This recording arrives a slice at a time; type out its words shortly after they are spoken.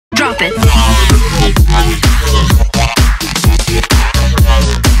Drop it.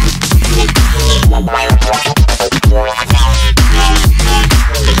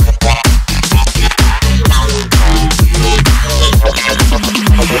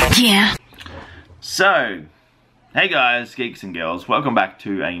 Yeah. So, hey guys, Geeks and Girls, welcome back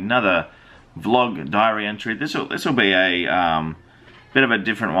to another vlog diary entry. This will be a bit of a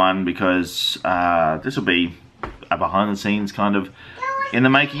different one because this will be a behind the scenes kind of in the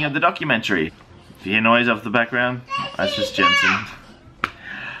making of the documentary. If you hear noise off the background, that's just Jensen.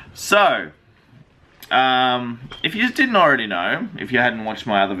 So, if you didn't already know, if you hadn't watched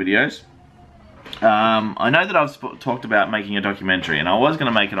my other videos, I know that I've talked about making a documentary, and I was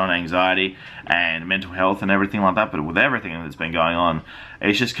going to make it on anxiety and mental health and everything like that, but with everything that's been going on,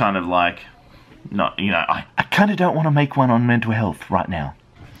 it's just kind of like, not, you know, I kind of don't want to make one on mental health right now.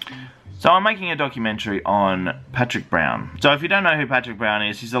 So I'm making a documentary on Patrick Brown. So if you don't know who Patrick Brown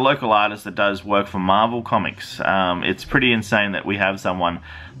is, he's a local artist that does work for Marvel Comics. It's pretty insane that we have someone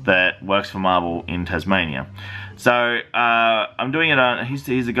that works for Marvel in Tasmania. So I'm doing it on, he's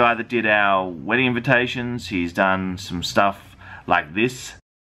the guy that did our wedding invitations. He's done some stuff like this,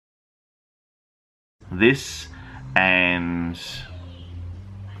 and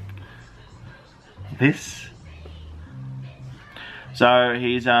this. So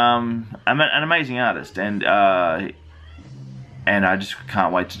he's an amazing artist, and I just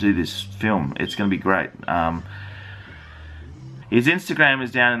can't wait to do this film. It's going to be great. His Instagram is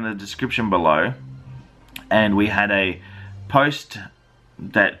down in the description below, and we had a post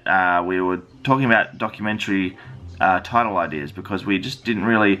that we were talking about documentary title ideas because we just I didn't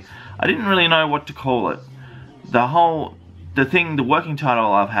really know what to call it. The working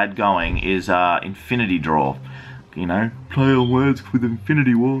title I've had going is Infinity Draw. You know, play on words with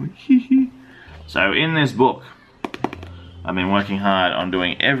Infinity War. So in this book, I've been working hard on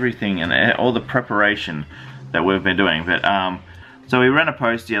doing everything and all the preparation that we've been doing. But so we ran a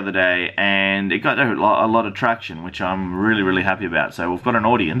post the other day, and it got a lot of traction, which I'm really happy about. So we've got an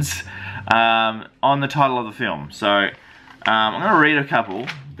audience on the title of the film. So I'm going to read a couple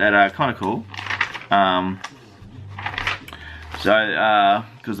that are kind of cool.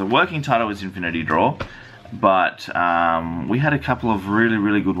 Because the working title is Infinity Draw. But we had a couple of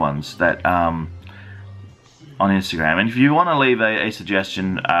really good ones that on Instagram. And if you want to leave a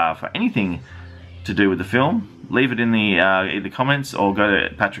suggestion for anything to do with the film, leave it in the either comments or go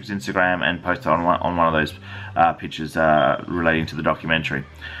to Patrick's Instagram and post it on one of those pictures relating to the documentary.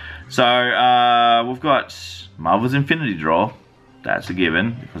 So we've got Marvel's Infinity Draw. That's a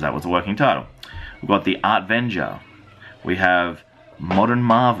given because that was the working title. We've got the XVendettta. We have Modern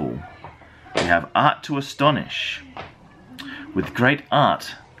Marvel. We have Art to Astonish. With great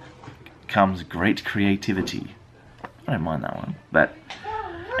art comes great creativity. I don't mind that one. But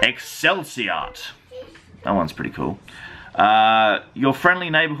Excelsior. That one's pretty cool. Your Friendly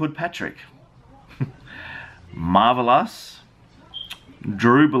Neighborhood Patrick. Marvelous.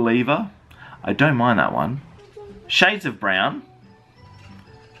 Drew Believer. I don't mind that one. Shades of Brown.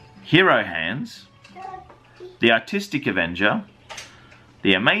 Hero Hands. The Artistic Avenger.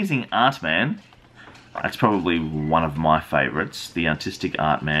 The Amazing Art Man. That's probably one of my favourites. The Artistic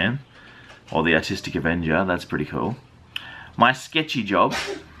Art Man. Or the Artistic Avenger. That's pretty cool. My Sketchy Job.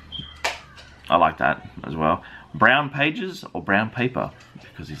 I like that as well. Brown Pages or Brown Paper.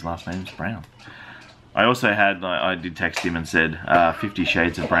 Because his last name's Brown. I also had, I did text him and said 50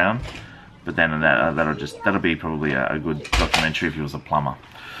 Shades of Brown. But then that'll be probably a good documentary if he was a plumber.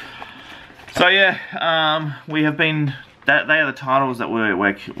 So yeah, we have been... They are the titles that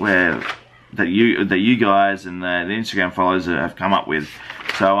that you guys and the Instagram followers have come up with.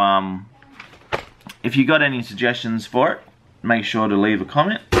 So if you got any suggestions for it, make sure to leave a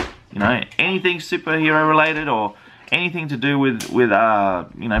comment. You know, anything superhero related or anything to do with you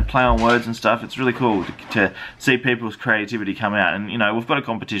know, play on words and stuff. It's really cool to see people's creativity come out. And you know, we've got a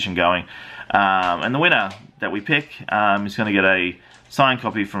competition going, and the winner that we pick is going to get a signed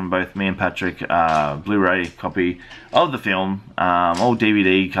copy from both me and Patrick, Blu-ray copy of the film, all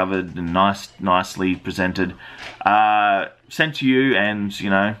DVD covered and nicely presented, sent to you. And you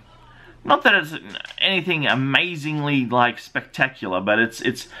know, not that it's anything amazingly like spectacular, but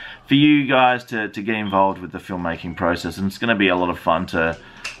it's for you guys to get involved with the filmmaking process, and it's going to be a lot of fun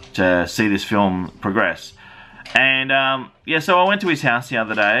to see this film progress. And yeah, so I went to his house the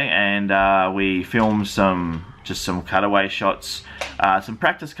other day, and we filmed some cutaway shots, some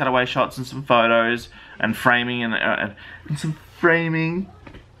practice cutaway shots, and some photos and framing and some framing.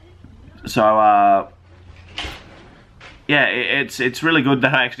 So yeah, it's really good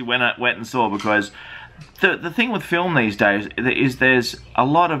that I actually went and saw, because the thing with film these days is there's a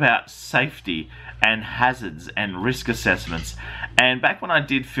lot about safety and hazards and risk assessments. And back when I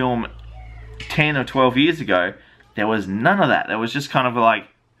did film 10 or 12 years ago, there was none of that. There was just kind of like,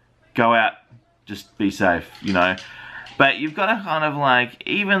 go out, just be safe, you know. But you've got to kind of like,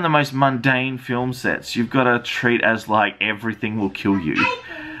 even the most mundane film sets, you've got to treat as like everything will kill you.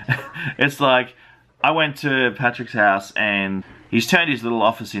 It's like, I went to Patrick's house and he's turned his little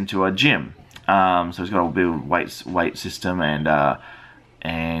office into a gym. So he's got a bit of weight system and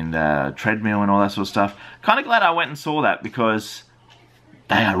treadmill and all that sort of stuff. Kind of glad I went and saw that because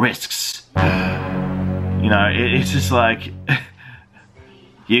they are risks. You know, it's just like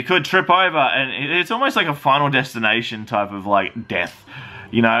you could trip over, and it's almost like a Final Destination type of like death.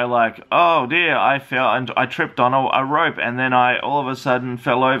 You know, like, oh dear, I fell and I tripped on a rope, and then I all of a sudden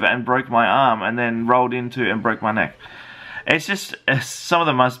fell over and broke my arm, and then rolled into and broke my neck. It's just some of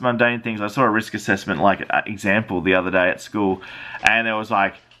the most mundane things. I saw a risk assessment like example the other day at school, and there was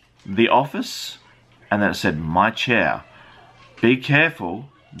like the office, and then it said my chair. Be careful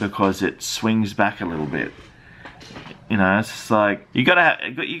because it swings back a little bit. You know, it's just like you gotta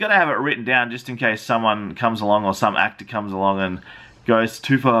have it written down just in case someone comes along or some actor comes along and goes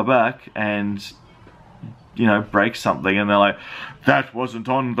too far back and, you know, breaks something, and they're like, that wasn't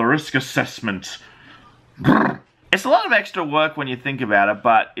on the risk assessment. It's a lot of extra work when you think about it,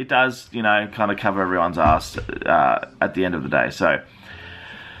 but it does, you know, kind of cover everyone's ass at the end of the day. So,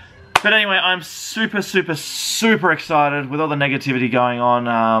 but anyway, I'm super, super, super excited with all the negativity going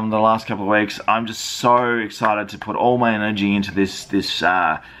on the last couple of weeks. I'm just so excited to put all my energy into this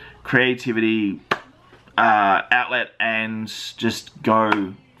creativity outlet and just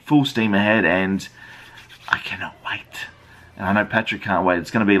go full steam ahead. And I cannot wait. And I know Patrick can't wait.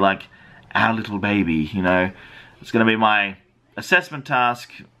 It's going to be like our little baby, you know. It's going to be my assessment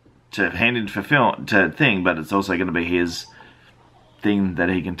task to hand in for film thing, but it's also going to be his thing that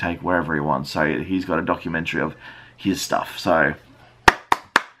he can take wherever he wants. So he's got a documentary of his stuff. So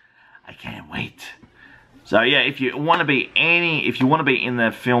I can't wait. So yeah, if you want to be in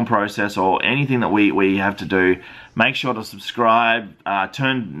the film process or anything that we have to do, make sure to subscribe,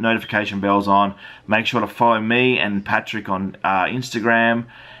 turn notification bells on, make sure to follow me and Patrick on Instagram.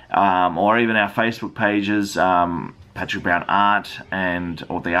 Or even our Facebook pages, Patrick Brown Art,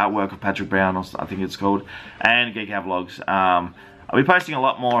 or the artwork of Patrick Brown, I think it's called, and Geek Vlogs. I'll be posting a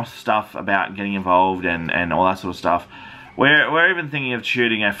lot more stuff about getting involved and all that sort of stuff. We're even thinking of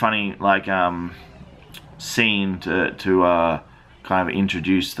shooting a funny like scene to kind of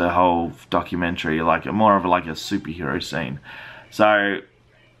introduce the whole documentary, like more of like a superhero scene. So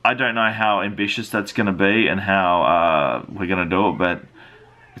I don't know how ambitious that's going to be and how we're going to do it, but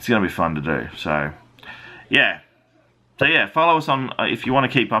it's going to be fun to do. So yeah, follow us on if you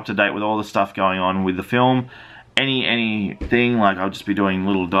want to keep up to date with all the stuff going on with the film. Anything, like I'll just be doing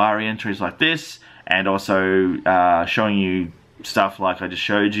little diary entries like this, and also showing you stuff like I just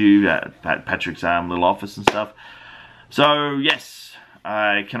showed you at Patrick's little office and stuff. So yes,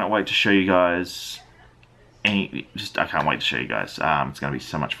 I cannot wait to show you guys. I can't wait to show you guys. It's going to be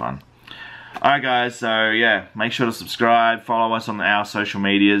so much fun. Alright guys, so yeah, make sure to subscribe, follow us on our social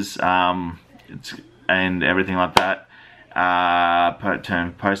medias, and everything like that.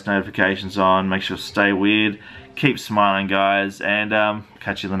 Turn post notifications on, make sure to stay weird, keep smiling guys, and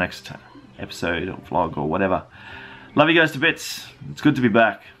catch you in the next episode or vlog or whatever. Love you guys to bits. It's good to be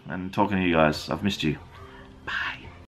back and talking to you guys. I've missed you.